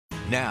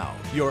Now,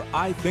 your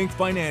I Think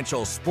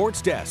Financial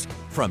Sports Desk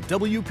from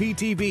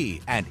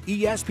WPTV and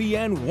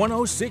ESPN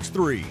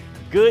 1063.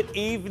 Good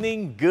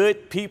evening,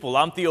 good people.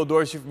 I'm Theo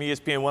Dorsey from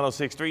ESPN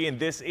 1063, and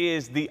this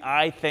is the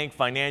I Think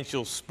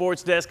Financial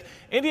Sports Desk.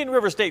 Indian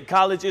River State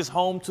College is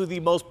home to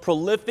the most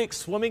prolific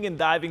swimming and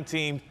diving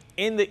team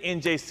in the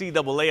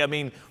NJCAA. I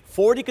mean,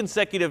 40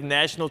 consecutive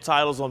national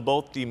titles on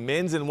both the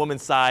men's and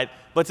women's side.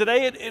 But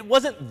today, it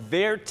wasn't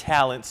their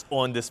talents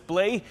on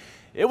display.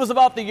 It was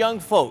about the young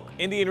folk.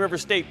 Indian River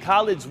State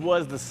College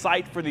was the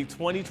site for the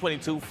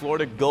 2022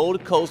 Florida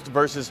Gold Coast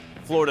versus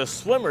Florida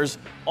Swimmers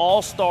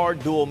All-Star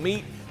Dual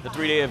Meet. The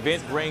three-day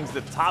event brings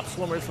the top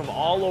swimmers from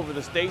all over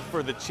the state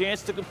for the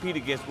chance to compete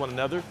against one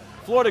another.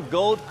 Florida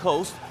Gold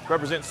Coast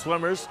represents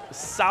swimmers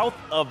south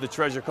of the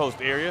Treasure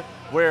Coast area,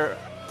 where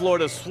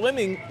Florida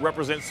Swimming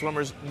represents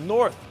swimmers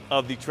north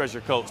of the Treasure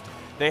Coast.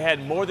 They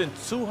had more than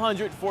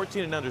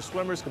 214 and under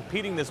swimmers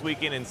competing this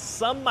weekend, and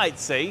some might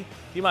say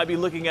you might be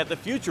looking at the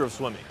future of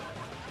swimming.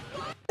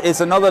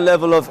 It's another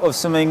level of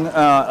swimming.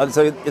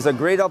 It's a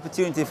great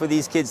opportunity for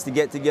these kids to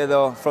get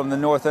together from the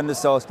north and the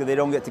south, because they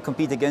don't get to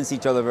compete against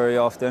each other very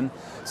often.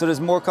 So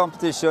there's more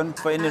competition.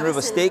 For Indian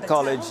River State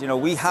College,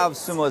 we have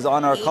swimmers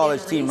on our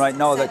college team right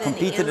now that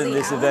competed in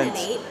this event,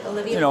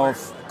 a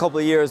couple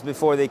of years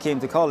before they came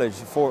to college,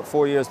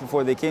 four years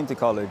before they came to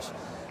college.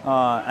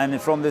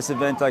 And from this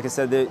event, like I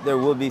said, there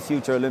will be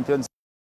future Olympians.